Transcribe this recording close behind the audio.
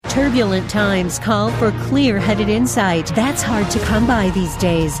Turbulent times call for clear-headed insight. That's hard to come by these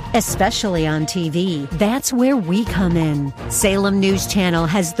days, especially on TV. That's where we come in. Salem News Channel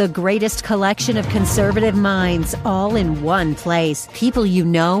has the greatest collection of conservative minds all in one place. People you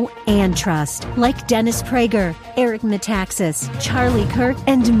know and trust, like Dennis Prager, Eric Metaxas, Charlie Kirk,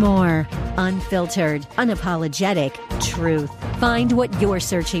 and more. Unfiltered, unapologetic truth. Find what you're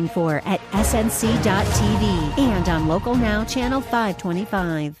searching for at snc.tv and on Local Now, Channel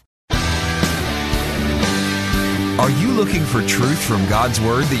 525. Are you looking for truth from God's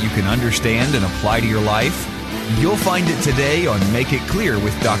Word that you can understand and apply to your life? You'll find it today on Make It Clear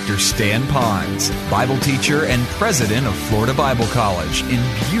with Dr. Stan Ponz, Bible teacher and president of Florida Bible College in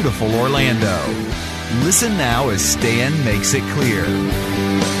beautiful Orlando. Listen now as Stan makes it clear.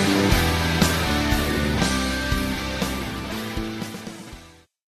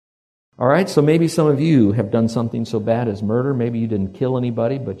 All right, so maybe some of you have done something so bad as murder. Maybe you didn't kill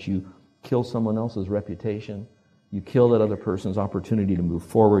anybody, but you killed someone else's reputation. You killed that other person's opportunity to move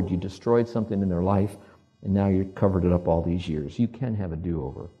forward. You destroyed something in their life, and now you've covered it up all these years. You can have a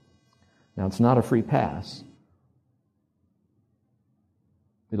do-over. Now, it's not a free pass.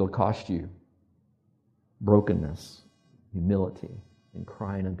 It'll cost you brokenness, humility, and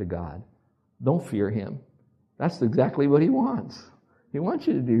crying unto God. Don't fear Him. That's exactly what He wants. He wants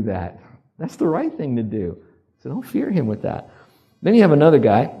you to do that. That's the right thing to do. So don't fear Him with that. Then you have another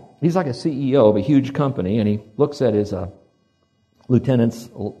guy. He's like a CEO of a huge company, and he looks at his lieutenant's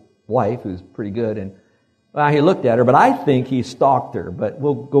wife, who's pretty good, and he looked at her, but I think he stalked her, but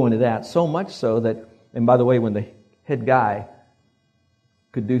we'll go into that. So much so that, and by the way, when the head guy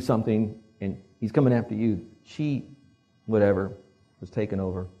could do something, and he's coming after you, she, whatever, was taken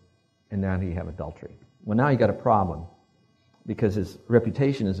over, and now you have adultery. Well, now you got a problem, because his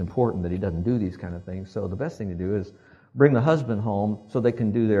reputation is important that he doesn't do these kind of things, so the best thing to do is bring the husband home so they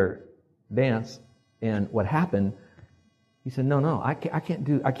can do their dance. And what happened, he said, no, I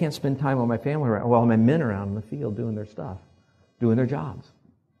can't spend time with my family while my men are out in the field doing their stuff, doing their jobs.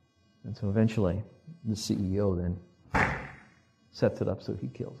 And so eventually, the CEO then sets it up so he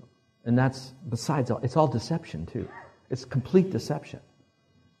kills him. And that's, besides all, it's all deception too. It's complete deception.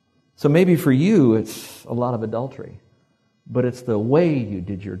 So maybe for you, it's a lot of adultery, but it's the way you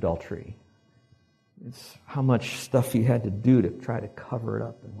did your adultery. It's how much stuff you had to do to try to cover it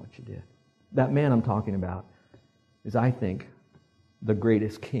up in what you did. That man I'm talking about is, I think, the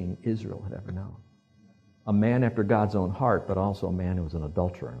greatest king Israel had ever known. A man after God's own heart, but also a man who was an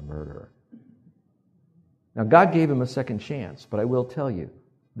adulterer and a murderer. Now, God gave him a second chance, but I will tell you,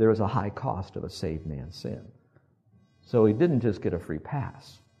 there is a high cost of a saved man's sin. So he didn't just get a free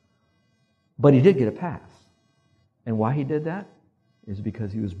pass, but he did get a pass. And why he did that is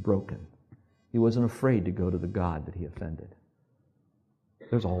because he was broken. He wasn't afraid to go to the God that he offended.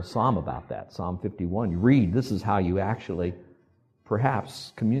 There's a whole psalm about that, Psalm 51. You read, this is how you actually,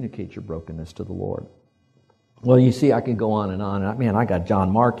 perhaps, communicate your brokenness to the Lord. Well, you see, I can go on and on. Man, I got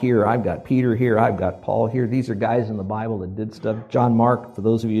John Mark here, I've got Peter here, I've got Paul here. These are guys in the Bible that did stuff. John Mark, for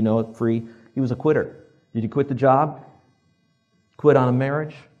those of you who know it, free, he was a quitter. Did he quit the job? Quit on a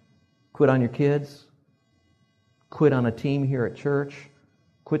marriage? Quit on your kids? Quit on a team here at church?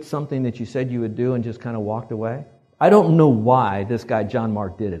 Quit something that you said you would do and just kind of walked away? I don't know why this guy John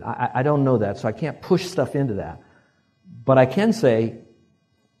Mark did it. I don't know that, so I can't push stuff into that. But I can say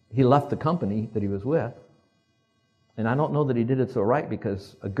he left the company that he was with, and I don't know that he did it so right,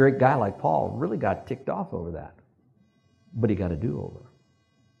 because a great guy like Paul really got ticked off over that. But he got a do-over.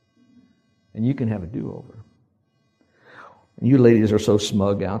 And you can have a do-over. And you ladies are so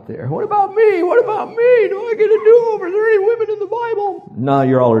smug out there. What about me? What about me? Do I get a do-over? Are there any women in the Bible? No,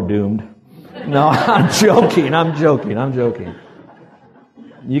 you all are doomed. No, I'm joking.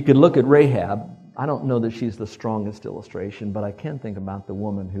 You could look at Rahab. I don't know that she's the strongest illustration, but I can think about the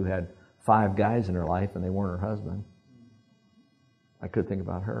woman who had 5 guys in her life and they weren't her husband. I could think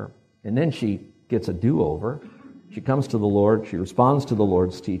about her. And then she gets a do-over. She comes to the Lord. She responds to the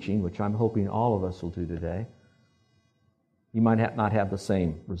Lord's teaching, which I'm hoping all of us will do today. You might not have the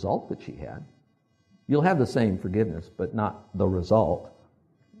same result that she had. You'll have the same forgiveness, but not the result.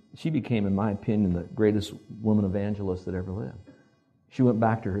 She became, in my opinion, the greatest woman evangelist that ever lived. She went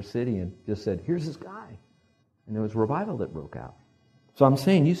back to her city and just said, here's this guy. And there was revival that broke out. So I'm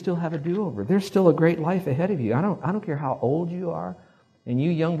saying you still have a do-over. There's still a great life ahead of you. I don't care how old you are. And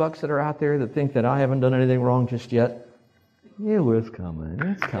you young bucks that are out there that think that I haven't done anything wrong just yet, it's coming.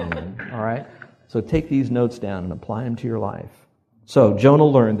 It's coming. All right? So take these notes down and apply them to your life. So Jonah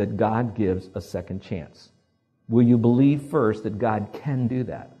learned that God gives a second chance. Will you believe first that God can do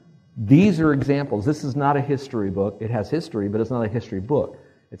that? These are examples. This is not a history book. It has history, but it's not a history book.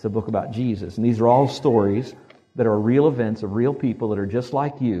 It's a book about Jesus. And these are all stories that are real events of real people that are just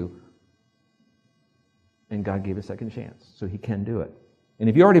like you. And God gave a second chance, so He can do it. And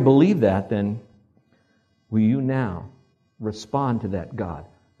if you already believe that, then will you now respond to that God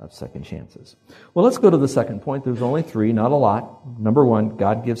of second chances? Well, let's go to the second point. There's only 3, not a lot. Number 1,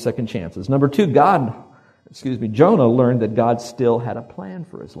 God gives second chances. Number 2, Jonah learned that God still had a plan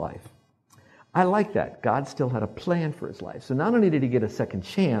for his life. I like that. God still had a plan for his life. So not only did he get a second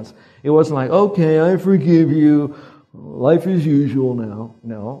chance, it wasn't like, okay, I forgive you, life as usual now.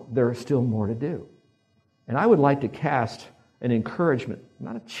 No, there is still more to do. And I would like to cast an encouragement,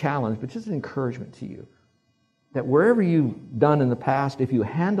 not a challenge, but just an encouragement to you, that wherever you've done in the past, if you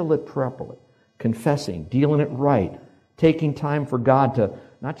handle it properly, confessing, dealing it right, taking time for God to,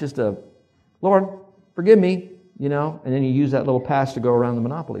 not just Lord, forgive me, and then you use that little pass to go around the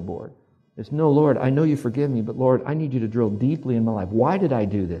Monopoly board. It's, no, Lord, I know you forgive me, but Lord, I need you to drill deeply in my life. Why did I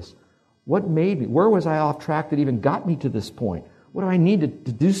do this? What made me? Where was I off track that even got me to this point? What do I need to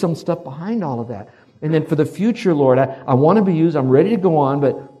do some stuff behind all of that? And then for the future, Lord, I want to be used. I'm ready to go on,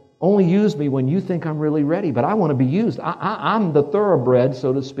 but only use me when you think I'm really ready. But I want to be used. I'm the thoroughbred,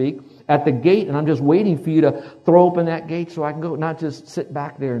 so to speak, at the gate, and I'm just waiting for you to throw open that gate so I can go, not just sit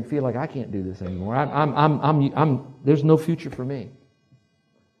back there and feel like I can't do this anymore. There's no future for me.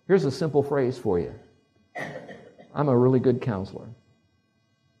 Here's a simple phrase for you. I'm a really good counselor.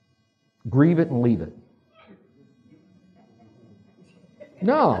 Grieve it and leave it.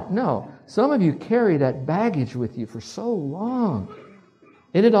 No. Some of you carry that baggage with you for so long.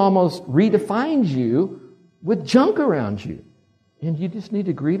 And it almost redefines you with junk around you. And you just need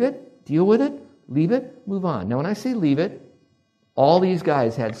to grieve it, deal with it, leave it, move on. Now, when I say leave it, all these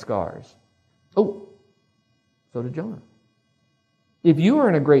guys had scars. Oh, so did Jonah. If you were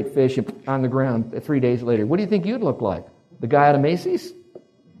in a great fish on the ground 3 days later, what do you think you'd look like? The guy out of Macy's?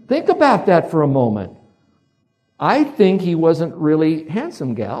 Think about that for a moment. I think he wasn't really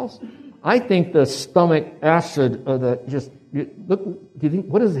handsome, gals. I think the stomach acid of the look. Do you think,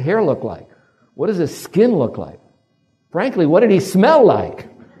 what does his hair look like? What does his skin look like? Frankly, what did he smell like?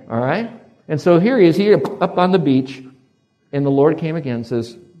 All right? And so here he is, up on the beach, and the Lord came again and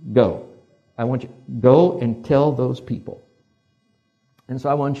says, go. I want you to go and tell those people. And so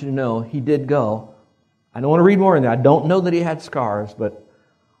I want you to know he did go. I don't want to read more in there. I don't know that he had scars, but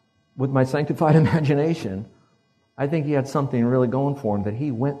with my sanctified imagination, I think he had something really going for him that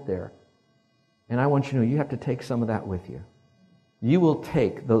he went there. And I want you to know you have to take some of that with you. You will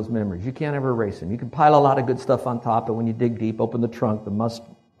take those memories. You can't ever erase them. You can pile a lot of good stuff on top, but when you dig deep, open the trunk,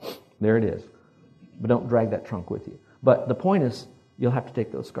 there it is. But don't drag that trunk with you. But the point is, you'll have to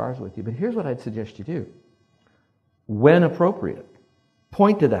take those scars with you. But here's what I'd suggest you do. When appropriate,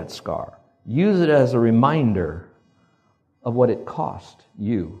 point to that scar. Use it as a reminder of what it cost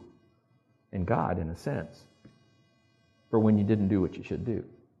you and God, in a sense, for when you didn't do what you should do.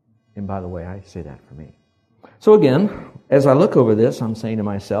 And by the way, I say that for me. So again, as I look over this, I'm saying to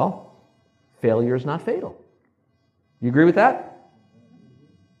myself, failure is not fatal. You agree with that?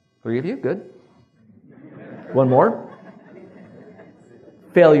 3 of you? Good. One more.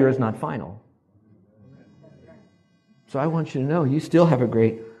 Failure is not final. So I want you to know you still have a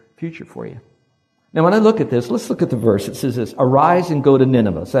great future for you. Now when I look at this, let's look at the verse. It says this, arise and go to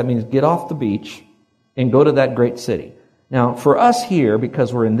Nineveh. So that means get off the beach and go to that great city. Now for us here,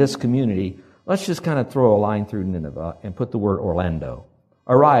 because we're in this community, let's just kind of throw a line through Nineveh and put the word Orlando.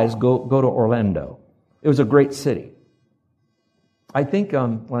 Arise, go to Orlando. It was a great city. I think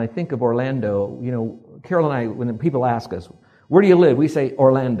when I think of Orlando, Carol and I, when people ask us, where do you live? We say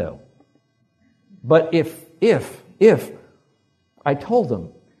Orlando. But if I told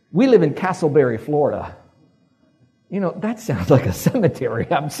them, we live in Castleberry, Florida, that sounds like a cemetery.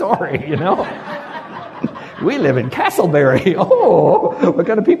 I'm sorry, We live in Castleberry. Oh, what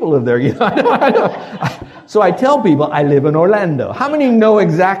kind of people live there? I know. So I tell people I live in Orlando. How many know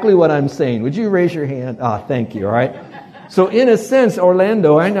exactly what I'm saying? Would you raise your hand? Thank you. All right. So in a sense,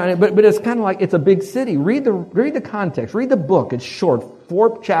 Orlando, but it's kind of like it's a big city. Read the context. Read the book. It's short,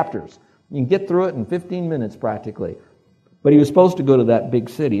 4 chapters. You can get through it in 15 minutes practically. But he was supposed to go to that big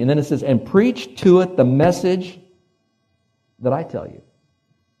city. And then it says, and preach to it the message that I tell you.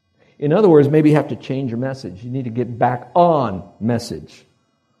 In other words, maybe you have to change your message. You need to get back on message.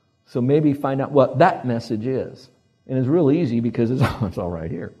 So maybe find out what that message is. And it's real easy because it's all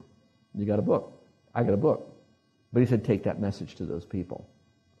right here. You got a book. I got a book. But he said, take that message to those people.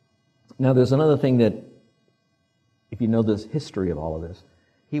 Now, there's another thing that, if you know this history of all of this,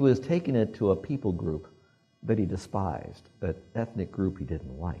 he was taking it to a people group that he despised, an ethnic group he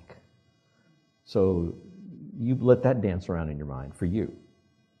didn't like. So you let that dance around in your mind for you.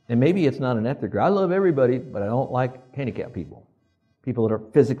 And maybe it's not an ethnic group. I love everybody, but I don't like handicapped people. People that are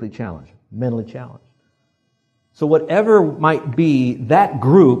physically challenged, mentally challenged. So whatever might be that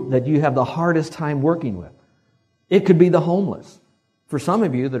group that you have the hardest time working with, it could be the homeless. For some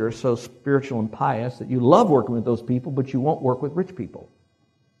of you that are so spiritual and pious that you love working with those people, but you won't work with rich people.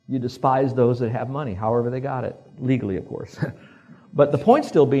 You despise those that have money, however they got it, legally, of course. But the point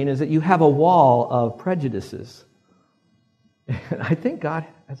still being is that you have a wall of prejudices. And I think God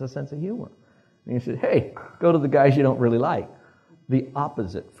has a sense of humor. And he said, hey, go to the guys you don't really like. The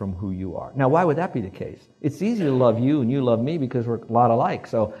opposite from who you are. Now, why would that be the case? It's easy to love you and you love me because we're a lot alike.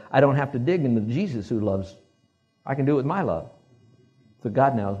 So I don't have to dig into Jesus who loves. I can do it with my love. So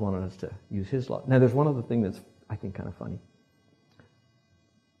God now is wanting us to use His love. Now, there's one other thing that's, I think, kind of funny.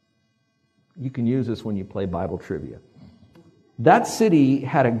 You can use this when you play Bible trivia. That city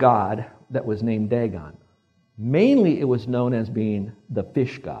had a god that was named Dagon. Mainly, it was known as being the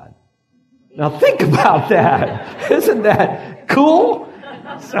fish god. Now think about that. Isn't that cool?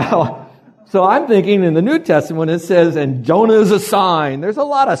 So I'm thinking in the New Testament when it says, and Jonah is a sign. There's a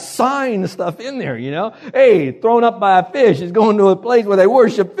lot of sign stuff in there, you know. Hey, thrown up by a fish is going to a place where they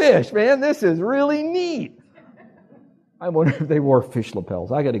worship fish. Man, this is really neat. I wonder if they wore fish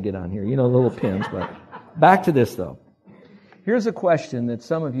lapels. I got to get on here, you know, little pins. But back to this, though. Here's a question that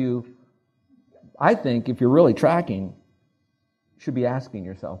some of you, I think, if you're really tracking, should be asking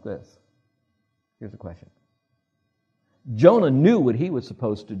yourself this. Here's the question. Jonah knew what he was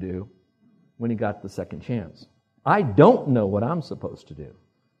supposed to do when he got the second chance. I don't know what I'm supposed to do.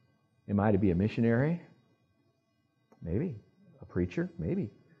 Am I to be a missionary? Maybe. A preacher?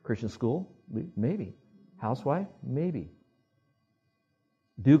 Maybe. Christian school? Maybe. Housewife? Maybe.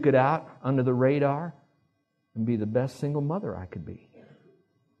 Duke it out under the radar and be the best single mother I could be.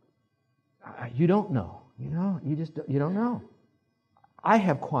 You don't know. You know, you don't know. I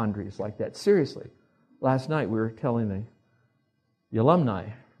have quandaries like that. Seriously. Last night we were telling the alumni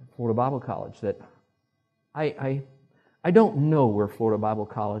of Florida Bible College that I don't know where Florida Bible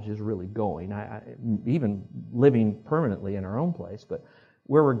College is really going. I even living permanently in our own place, but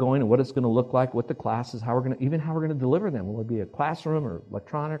where we're going and what it's going to look like, what the classes, how we're going to deliver them. Will it be a classroom or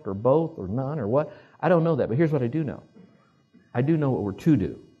electronic or both or none or what? I don't know that, but here's what I do know. I do know what we're to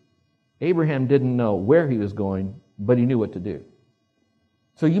do. Abraham didn't know where he was going, but he knew what to do.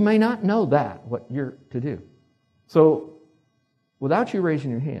 So you may not know that, what you're to do. So without you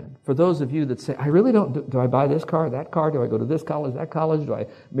raising your hand, for those of you that say, I really don't, do I buy this car, that car? Do I go to this college, that college? Do I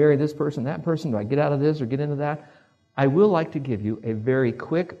marry this person, that person? Do I get out of this or get into that? I will like to give you a very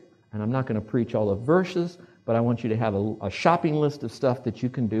quick, and I'm not going to preach all the verses, but I want you to have a shopping list of stuff that you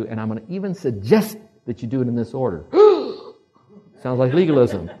can do, and I'm going to even suggest that you do it in this order. Sounds like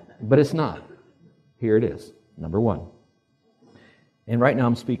legalism, but it's not. Here it is. Number 1. And right now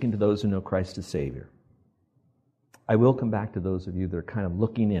I'm speaking to those who know Christ as Savior. I will come back to those of you that are kind of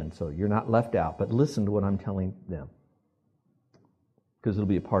looking in, so you're not left out, but listen to what I'm telling them, because it'll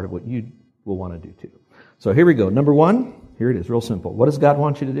be a part of what you will want to do too. So here we go. Number 1, here it is, real simple. What does God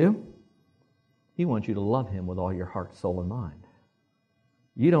want you to do? He wants you to love Him with all your heart, soul, and mind.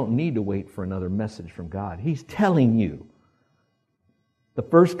 You don't need to wait for another message from God. He's telling you. The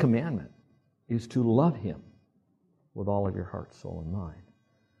first commandment is to love Him with all of your heart, soul, and mind.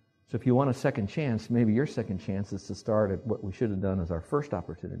 So if you want a second chance, maybe your second chance is to start at what we should have done as our first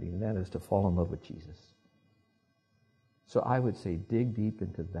opportunity, and that is to fall in love with Jesus. So I would say dig deep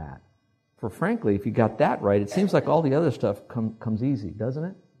into that. For frankly, if you got that right, it seems like all the other stuff comes easy, doesn't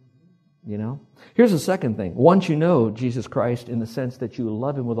it? You know? Here's the second thing. Once you know Jesus Christ in the sense that you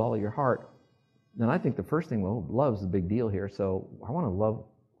love Him with all of your heart, then I think the first thing, well, love's the big deal here. So I want to love.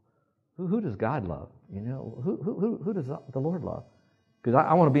 Who does God love? You know, who does the Lord love? Because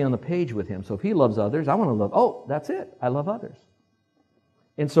I want to be on the page with Him. So if He loves others, I want to love. Oh, that's it. I love others.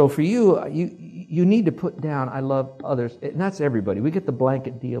 And so for you, you need to put down, I love others. And that's everybody. We get the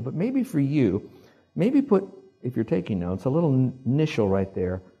blanket deal. But maybe for you, maybe put, if you're taking notes, a little initial right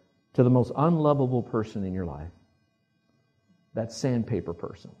there to the most unlovable person in your life. That sandpaper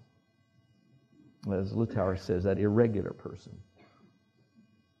person. As Littauer says, that irregular person.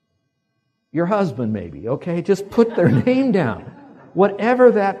 Your husband, maybe, okay? Just put their name down.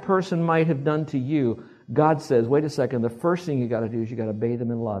 Whatever that person might have done to you, God says, wait a second, the first thing you got to do is you got to bathe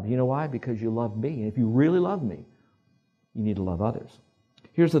them in love. You know why? Because you love me. And if you really love me, you need to love others.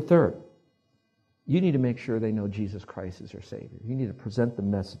 Here's the third. You need to make sure they know Jesus Christ is their Savior. You need to present the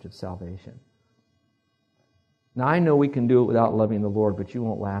message of salvation. Now, I know we can do it without loving the Lord, but you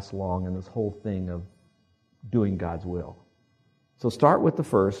won't last long in this whole thing of doing God's will. So start with the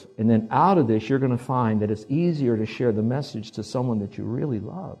first, and then out of this, you're going to find that it's easier to share the message to someone that you really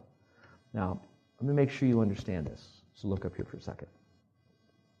love. Now, let me make sure you understand this. So look up here for a second.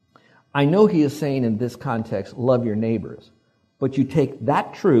 I know he is saying in this context, love your neighbors. But you take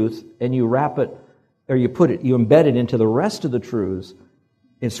that truth and you wrap it, or you embed it into the rest of the truths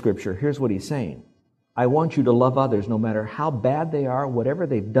in Scripture. Here's what he's saying. I want you to love others no matter how bad they are, whatever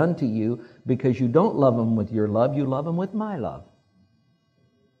they've done to you, because you don't love them with your love, you love them with my love.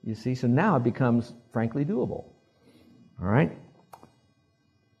 You see, so now it becomes, frankly, doable. All right?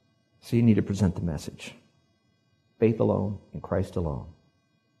 So you need to present the message. Faith alone, in Christ alone,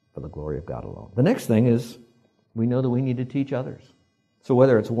 for the glory of God alone. The next thing is, we know that we need to teach others. So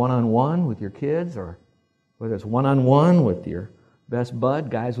whether it's one-on-one with your kids, or whether it's one-on-one with your best bud,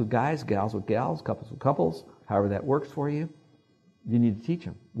 guys with guys, gals with gals, couples with couples, however that works for you, you need to teach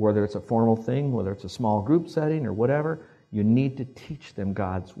them. Whether it's a formal thing, whether it's a small group setting or whatever, you need to teach them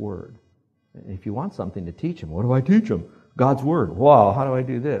God's Word. And if you want something to teach them, what do I teach them? God's Word. Wow, how do I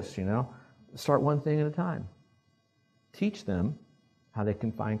do this, Start one thing at a time. Teach them how they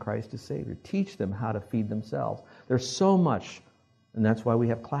can find Christ as Savior. Teach them how to feed themselves. There's so much, and that's why we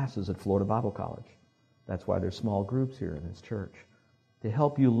have classes at Florida Bible College. That's why there's small groups here in this church, to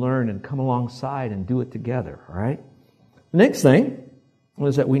help you learn and come alongside and do it together, all right? The next thing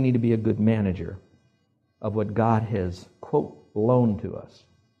is that we need to be a good manager of what God has, quote, loaned to us.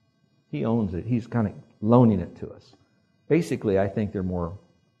 He owns it. He's kind of loaning it to us. Basically, I think they're more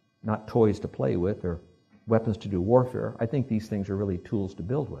not toys to play with or weapons to do warfare. I think these things are really tools to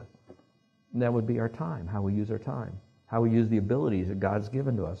build with. And that would be our time, how we use our time, how we use the abilities that God's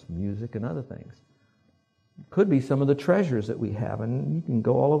given to us, music and other things. It could be some of the treasures that we have, and you can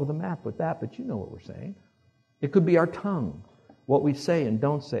go all over the map with that, but you know what we're saying. It could be our tongue, what we say and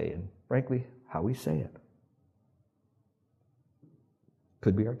don't say, and frankly, how we say it.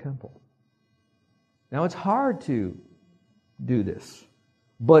 Could be our temple. Now, it's hard to do this.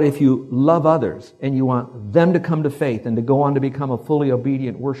 But if you love others and you want them to come to faith and to go on to become a fully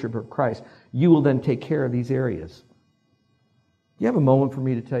obedient worshiper of Christ, you will then take care of these areas. Do you have a moment for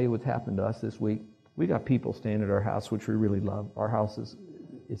me to tell you what's happened to us this week? We got people staying at our house, which we really love. Our house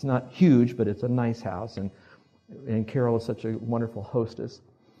it's not huge, but it's a nice house. And Carol is such a wonderful hostess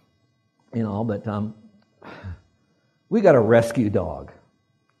and all. But we got a rescue dog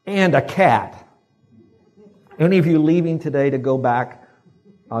and a cat. Any of you leaving today to go back,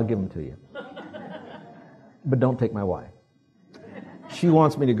 I'll give them to you. But don't take my wife. She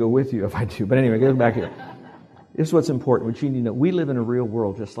wants me to go with you if I do. But anyway, get back here. This is what's important, what you need to know. We live in a real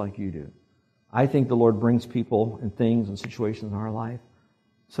world just like you do. I think the Lord brings people and things and situations in our life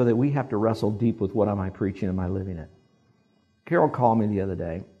so that we have to wrestle deep with what am I preaching, am I living it? Carol called me the other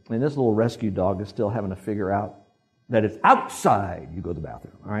day, and this little rescue dog is still having to figure out that it's outside you go to the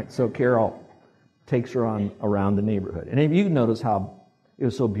bathroom. All right, so Carol takes her on around the neighborhood. And if you notice how it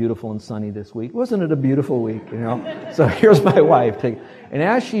was so beautiful and sunny this week. Wasn't it a beautiful week, So here's my wife. And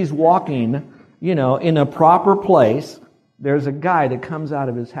as she's walking, in a proper place, there's a guy that comes out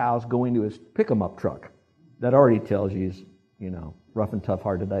of his house going to his pick-em-up truck. That already tells you he's, rough and tough,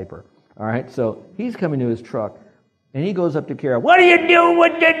 hard to diaper. All right, so he's coming to his truck, and he goes up to Carol. What are you doing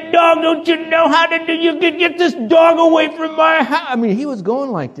with that dog? Don't you know how to do? You can get this dog away from my house. I mean, he was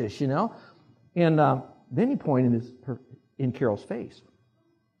going like this, And then he pointed in Carol's face.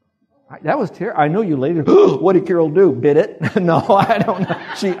 That was terrible. I know you ladies. What did Carol do? Bit it? No, I don't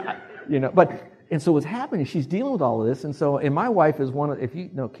know. And so what's happening? She's dealing with all of this, and my wife is one of. If you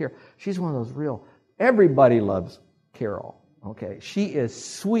know Carol, she's one of those real. Everybody loves Carol. Okay, she is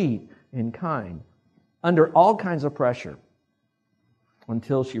sweet and kind under all kinds of pressure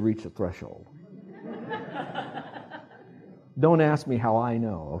until she reached the threshold. Don't ask me how I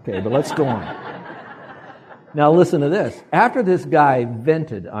know. Okay, but let's go on. Now listen to this. After this guy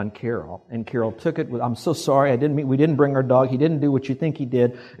vented on Carol, and Carol took it with, I'm so sorry, we didn't bring our dog. He didn't do what you think he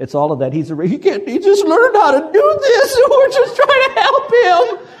did. It's all of that. He just learned how to do this, and we're just trying to help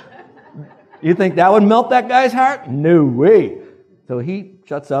him. You think that would melt that guy's heart? No way. So he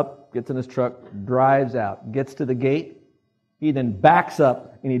shuts up, gets in his truck, drives out, gets to the gate. He then backs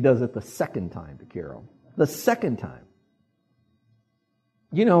up, and he does it the second time to Carol. The second time.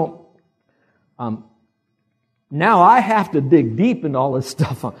 Now I have to dig deep into all this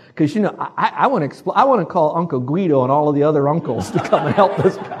stuff because I want to call Uncle Guido and all of the other uncles to come and help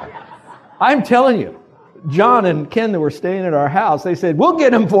this guy. I'm telling you, John and Ken that were staying at our house, they said, "We'll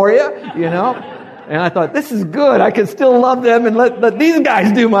get him for you," And I thought, this is good. I can still love them and let these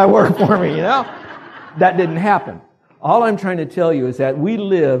guys do my work for me. That didn't happen. All I'm trying to tell you is that we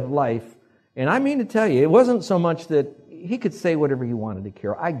live life, and I mean to tell you, it wasn't so much that he could say whatever he wanted to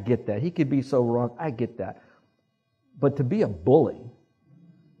Carol. I get that. He could be so wrong. I get that. But to be a bully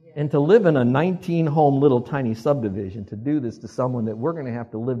and to live in a 19-home little tiny subdivision, to do this to someone that we're going to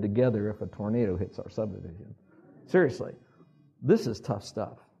have to live together if a tornado hits our subdivision. Seriously, this is tough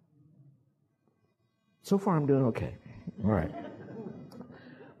stuff. So far, I'm doing okay. All right.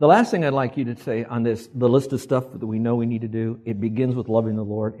 The last thing I'd like you to say on this, the list of stuff that we know we need to do, it begins with loving the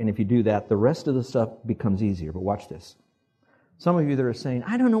Lord. And if you do that, the rest of the stuff becomes easier. But watch this. Some of you that are saying,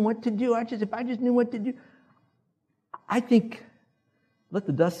 I don't know what to do. If I just knew what to do. I think, let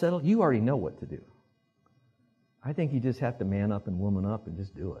the dust settle. You already know what to do. I think you just have to man up and woman up and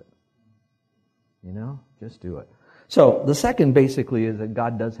just do it. You know, just do it. So the second basically is that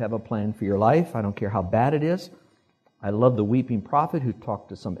God does have a plan for your life. I don't care how bad it is. I love the weeping prophet who talked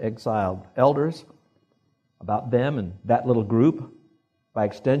to some exiled elders about them and that little group. By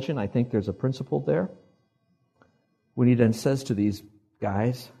extension, I think there's a principle there. When he then says to these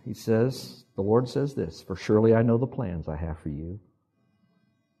guys, he says, the Lord says this, for surely I know the plans I have for you.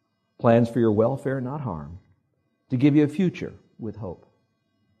 Plans for your welfare, not harm. To give you a future with hope.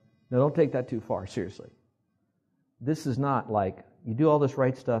 Now don't take that too far, seriously. This is not like you do all this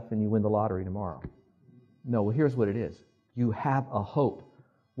right stuff and you win the lottery tomorrow. No, well, here's what it is. You have a hope.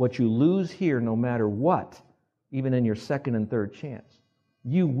 What you lose here, no matter what, even in your second and third chance,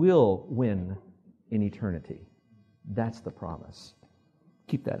 you will win in eternity. That's the promise.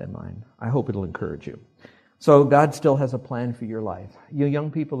 Keep that in mind. I hope it'll encourage you. So God still has a plan for your life. You young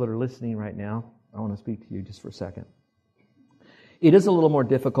people that are listening right now, I want to speak to you just for a second. It is a little more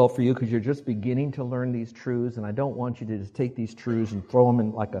difficult for you because you're just beginning to learn these truths, and I don't want you to just take these truths and throw them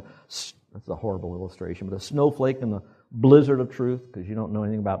in like that's a horrible illustration, but a snowflake in the blizzard of truth, because you don't know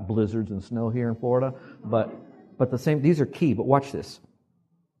anything about blizzards and snow here in Florida. But these are key. But watch this.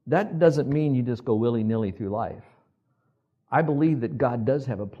 That doesn't mean you just go willy-nilly through life. I believe that God does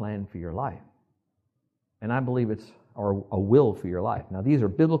have a plan for your life. And I believe it's a will for your life. Now, these are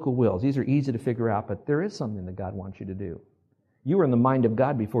biblical wills. These are easy to figure out, but there is something that God wants you to do. You were in the mind of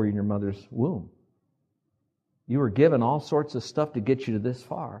God before you were in your mother's womb. You were given all sorts of stuff to get you to this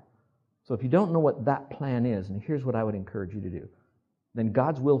far. So if you don't know what that plan is, and here's what I would encourage you to do, then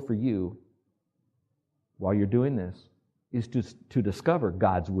God's will for you, while you're doing this, is to discover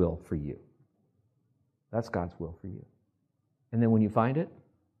God's will for you. That's God's will for you. And then when you find it,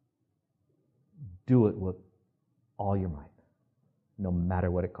 do it with all your might, no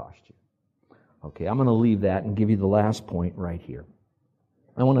matter what it costs you. Okay, I'm going to leave that and give you the last point right here.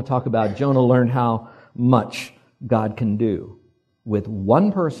 I want to talk about Jonah learned how much God can do with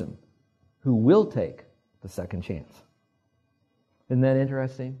one person who will take the second chance. Isn't that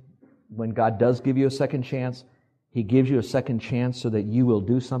interesting? When God does give you a second chance, He gives you a second chance so that you will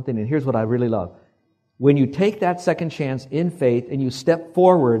do something. And here's what I really love. When you take that second chance in faith and you step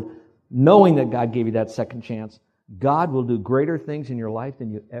forward knowing that God gave you that second chance, God will do greater things in your life than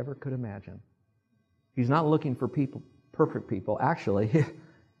you ever could imagine. He's not looking for people, perfect people. Actually,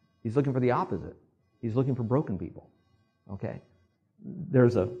 He's looking for the opposite. He's looking for broken people. Okay?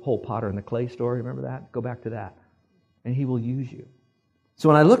 There's a whole potter and the clay story. Remember that? Go back to that. And He will use you. So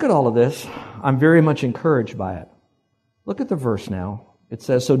when I look at all of this, I'm very much encouraged by it. Look at the verse now. It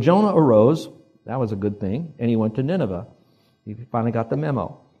says, so Jonah arose. That was a good thing. And he went to Nineveh. He finally got the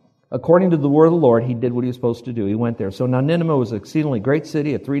memo. According to the word of the Lord, he did what he was supposed to do. He went there. So now Nineveh was an exceedingly great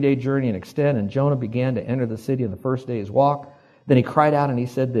city, a 3-day journey in extent, and Jonah began to enter the city on the first day's walk. Then he cried out and he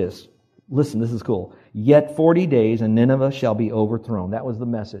said this. Listen, this is cool. Yet 40 days and Nineveh shall be overthrown. That was the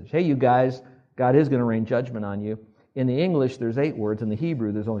message. Hey, you guys, God is going to rain judgment on you. In the English, there's 8 words. In the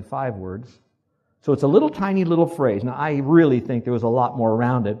Hebrew, there's only 5 words. So it's a little tiny little phrase. Now, I really think there was a lot more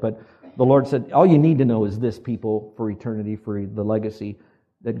around it, but the Lord said, all you need to know is this, people, for eternity, for the legacy,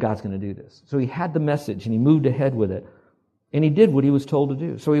 that God's going to do this. So he had the message, and he moved ahead with it. And he did what he was told to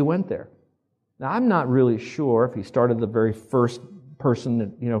do. So he went there. Now, I'm not really sure if he started the very first person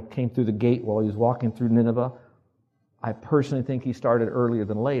that, came through the gate while he was walking through Nineveh. I personally think he started earlier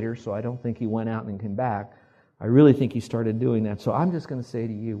than later, so I don't think he went out and came back. I really think he started doing that. So I'm just going to say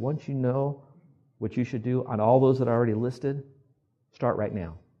to you, once you know what you should do on all those that I already listed, start right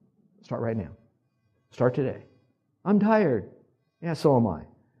now. Start right now. Start today. I'm tired. Yeah, so am I.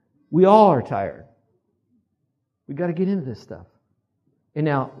 We all are tired. We've got to get into this stuff. And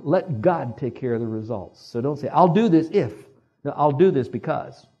now, let God take care of the results. So don't say, I'll do this if. No, I'll do this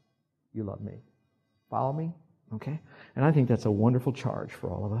because you love me. Follow me? Okay? And I think that's a wonderful charge for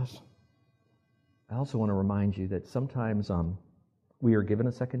all of us. I also want to remind you that sometimes we are given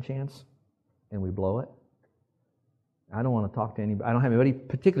a second chance and we blow it. I don't want to talk to anybody. I don't have anybody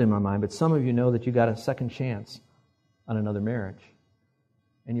particularly in my mind, but some of you know that you got a second chance on another marriage,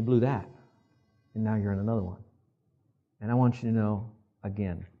 and you blew that, and now you're in another one. And I want you to know,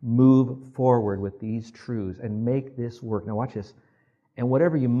 again, move forward with these truths and make this work. Now watch this. And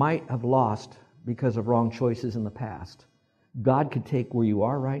whatever you might have lost because of wrong choices in the past, God could take where you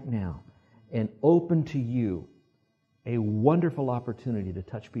are right now and open to you a wonderful opportunity to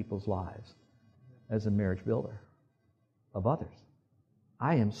touch people's lives as a marriage builder of others.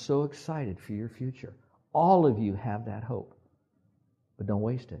 I am so excited for your future. All of you have that hope, but don't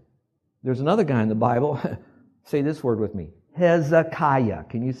waste it. There's another guy in the Bible, say this word with me, Hezekiah.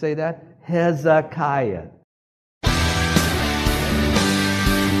 Can you say that? Hezekiah.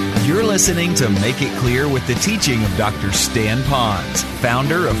 You're listening to Make It Clear with the teaching of Dr. Stan Ponz,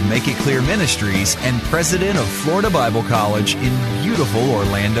 founder of Make It Clear Ministries and president of Florida Bible College in beautiful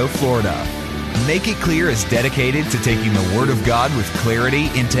Orlando, Florida. Make It Clear is dedicated to taking the Word of God with clarity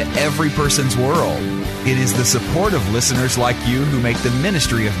into every person's world. It is the support of listeners like you who make the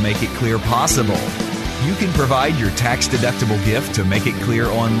ministry of Make It Clear possible. You can provide your tax-deductible gift to Make It Clear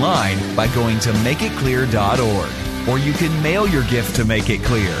online by going to makeitclear.org. Or you can mail your gift to Make It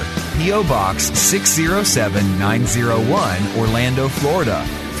Clear, P.O. Box 607901, Orlando, Florida,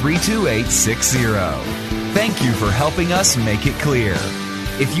 32860. Thank you for helping us make it clear.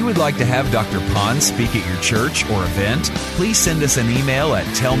 If you would like to have Dr. Ponz speak at your church or event, please send us an email at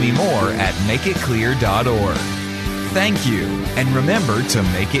tellmemore@makeitclear.org. Thank you, and remember to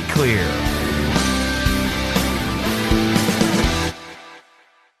make it clear.